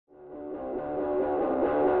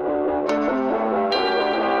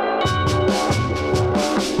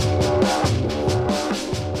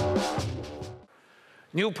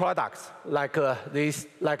new products like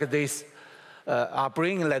this are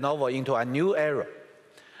bringing Lenovo into a new era.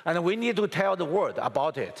 And we need to tell the world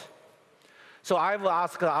about it. So I will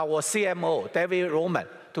ask our CMO, David Roman,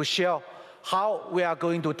 to share how we are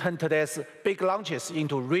going to turn today's big launches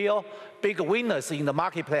into real big winners in the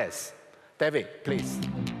marketplace. David, please.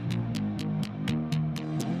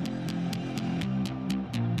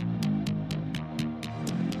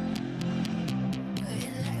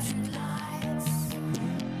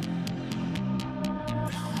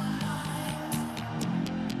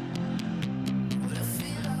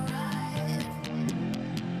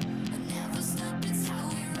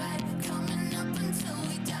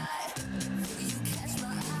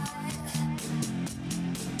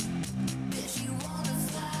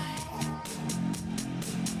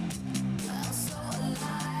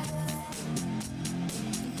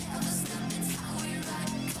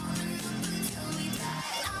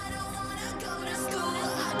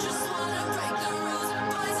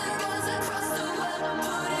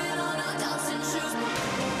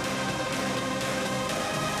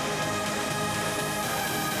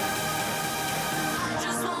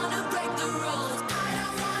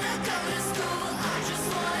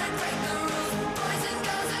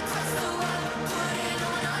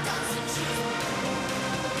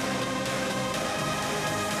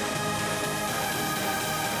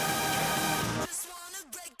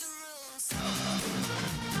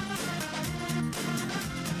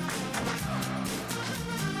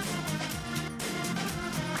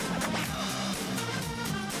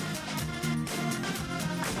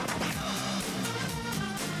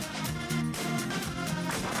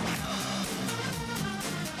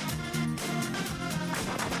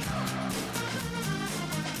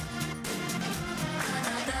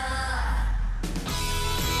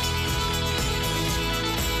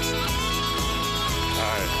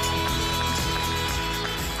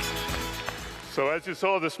 So as you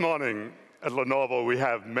saw this morning, at Lenovo, we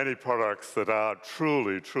have many products that are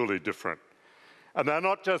truly, truly different. And they're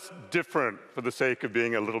not just different for the sake of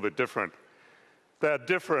being a little bit different. They're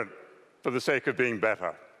different for the sake of being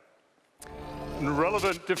better. And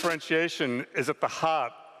relevant differentiation is at the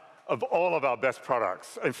heart of all of our best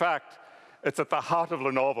products. In fact, it's at the heart of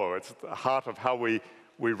Lenovo. It's at the heart of how we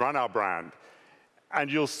run our brand. And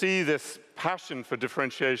you'll see this passion for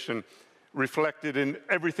differentiation reflected in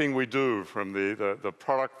everything we do, from the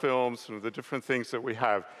product films, from the different things that we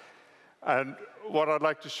have. And what I'd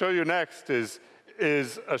like to show you next is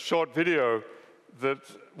a short video that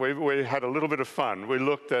we had a little bit of fun. We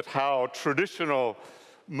looked at how traditional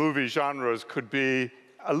movie genres could be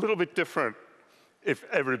a little bit different if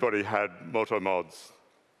everybody had Moto mods.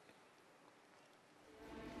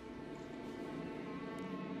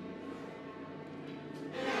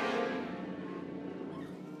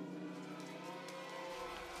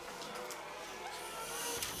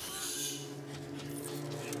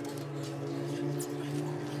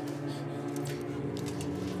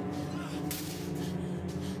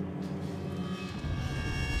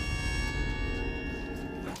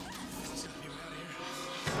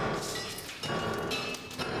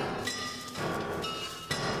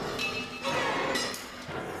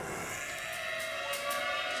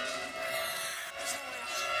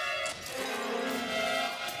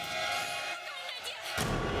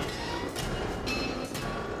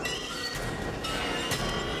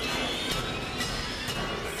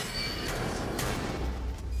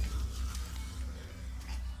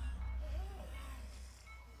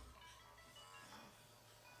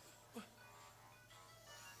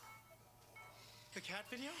 The cat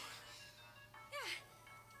video?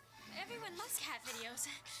 Yeah. Everyone loves cat videos.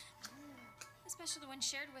 Especially the one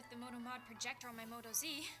shared with the Moto Mod projector on my Moto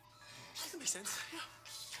Z. That makes sense. Yeah.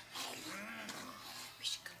 We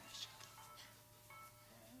should go.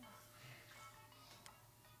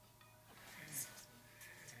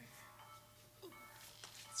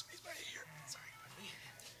 Space right here. Sorry, pardon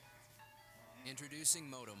me. Introducing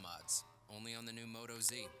Moto Mods, only on the new Moto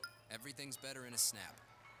Z. Everything's better in a snap,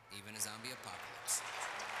 even a zombie apocalypse.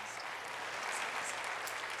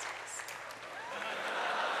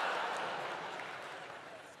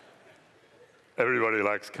 Everybody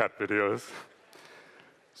likes cat videos.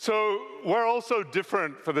 So we're also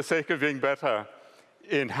different for the sake of being better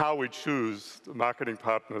in how we choose the marketing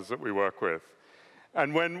partners that we work with.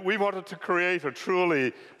 And when we wanted to create a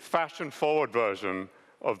truly fashion-forward version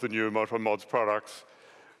of the new Moto Mods products,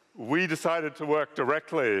 we decided to work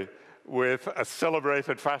directly with a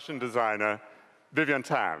celebrated fashion designer, Vivienne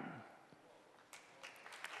Tam.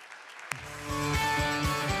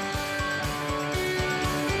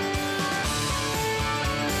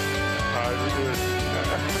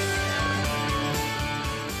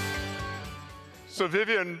 So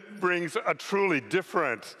Vivienne brings a truly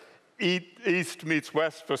different East meets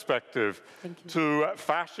West perspective to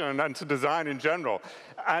fashion and to design in general.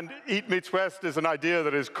 And East meets West is an idea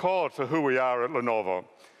that is core to who we are at Lenovo.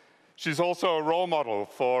 She's also a role model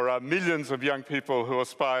for millions of young people who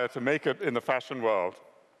aspire to make it in the fashion world.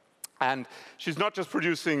 And she's not just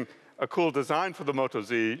producing a cool design for the Moto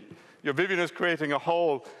Z. Vivienne is creating a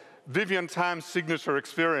whole Vivienne Tam signature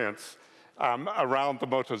experience around the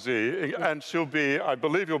Moto Z. And she'll be, I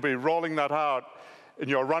believe you'll be rolling that out in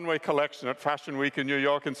your runway collection at Fashion Week in New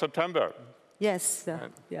York in September. Yes,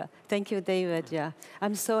 yeah. Thank you, David. Yeah,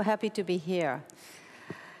 I'm so happy to be here.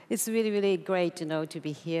 It's really, really great, to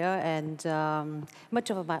be here. And much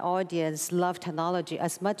of my audience love technology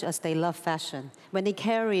as much as they love fashion. When they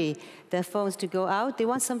carry their phones to go out, they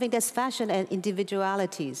want something that's fashion and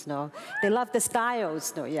individualities. They love the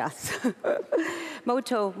styles. Yeah.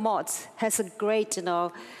 Moto Z has a great,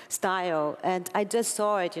 style, and I just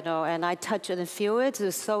saw it, and I touch it and feel it.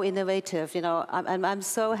 It's so innovative, I'm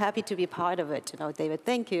so happy to be part of it, David.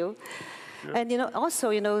 Thank you. Yeah. And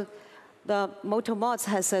also, the Moto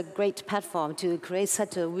Z has a great platform to create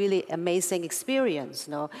such a really amazing experience,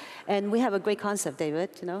 And we have a great concept, David,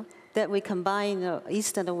 that we combine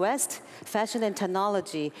East and the West, fashion and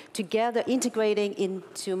technology, together integrating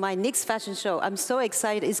into my next fashion show. I'm so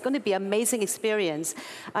excited. It's going to be an amazing experience.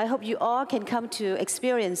 I hope you all can come to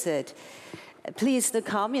experience it. Please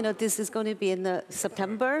come. This is going to be in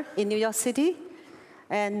September in New York City.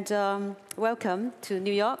 And welcome to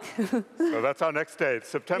New York. So that's our next date,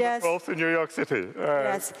 September 12th in New York City.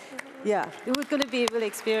 Yes, yeah, it was going to be a real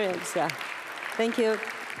experience. Yeah. Thank you.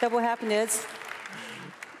 Double happiness.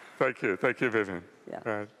 Thank you, Vivienne.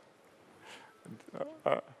 Yeah.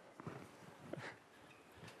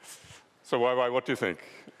 So, what do you think?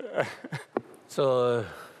 So.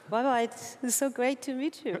 Bye-bye. It's so great to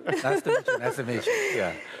meet you. Nice to meet you. Nice to meet you.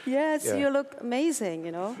 Yeah. Yes, you look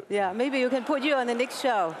amazing, Yeah, maybe you can put you on the next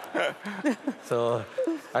show. So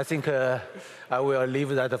I think I will leave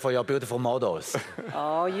that for your beautiful models.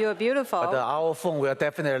 Oh, you're beautiful. But our phone will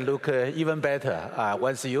definitely look even better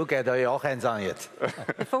once you get your hands on it.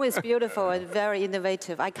 The phone is beautiful and very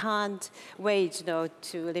innovative. I can't wait,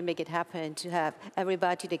 to really make it happen, to have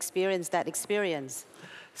everybody to experience that experience.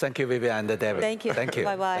 Thank you, Vivienne and David. Thank you. Thank you.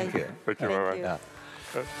 Bye-bye. Thank you. Bye-bye. Yeah.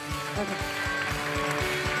 Okay.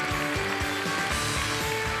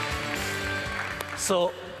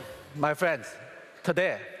 So, my friends,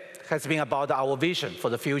 today has been about our vision for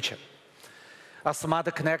the future. A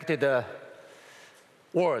smart, connected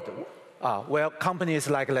world where companies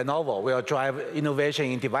like Lenovo will drive innovation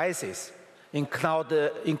in devices, in cloud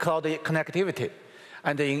connectivity,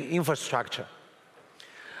 and in infrastructure.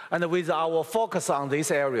 And with our focus on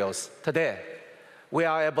these areas, today, we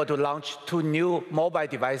are able to launch 2 new mobile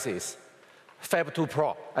devices, Fab 2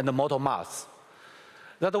 Pro and the Moto Z.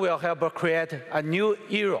 That will help create a new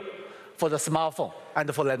era for the smartphone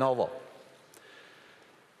and for Lenovo.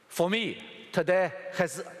 For me, today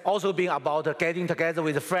has also been about getting together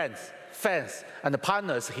with friends, fans, and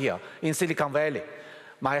partners here in Silicon Valley,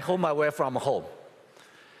 my home away from home.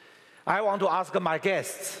 I want to ask my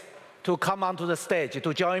guests to come onto the stage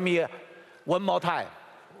to join me one more time.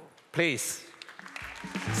 Please.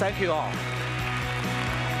 Thank you all.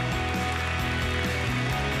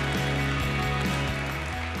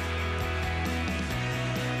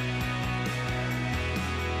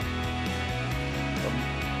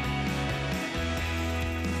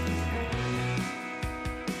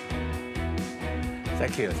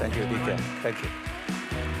 Thank you, Vivienne. Thank you.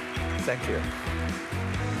 Thank you.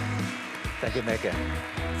 Thank you, Megan.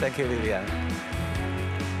 Thank you, Vivienne.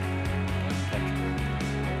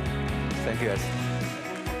 Thank you.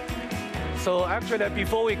 So actually,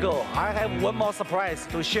 before we go, I have one more surprise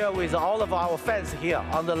to share with all of our fans here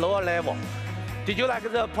on the lower level. Did you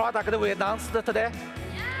like the product we announced today?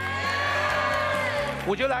 Yeah!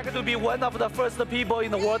 Would you like to be one of the first people in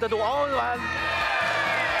the world to own one?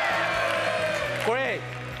 Great.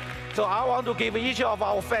 So I want to give each of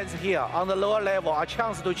our fans here on the lower level a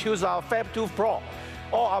chance to choose our Fab 2 Pro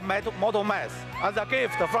or our Moto Z as a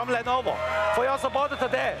gift from Lenovo for your support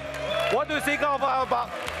today. What do you think of about?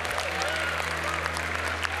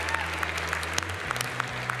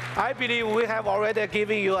 I believe we have already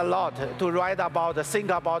given you a lot to write about, think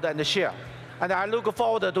about, and share. And I look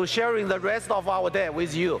forward to sharing the rest of our day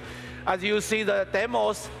with you as you see the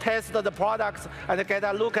demos, test the products, and get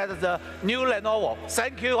a look at the new Lenovo.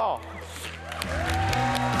 Thank you all.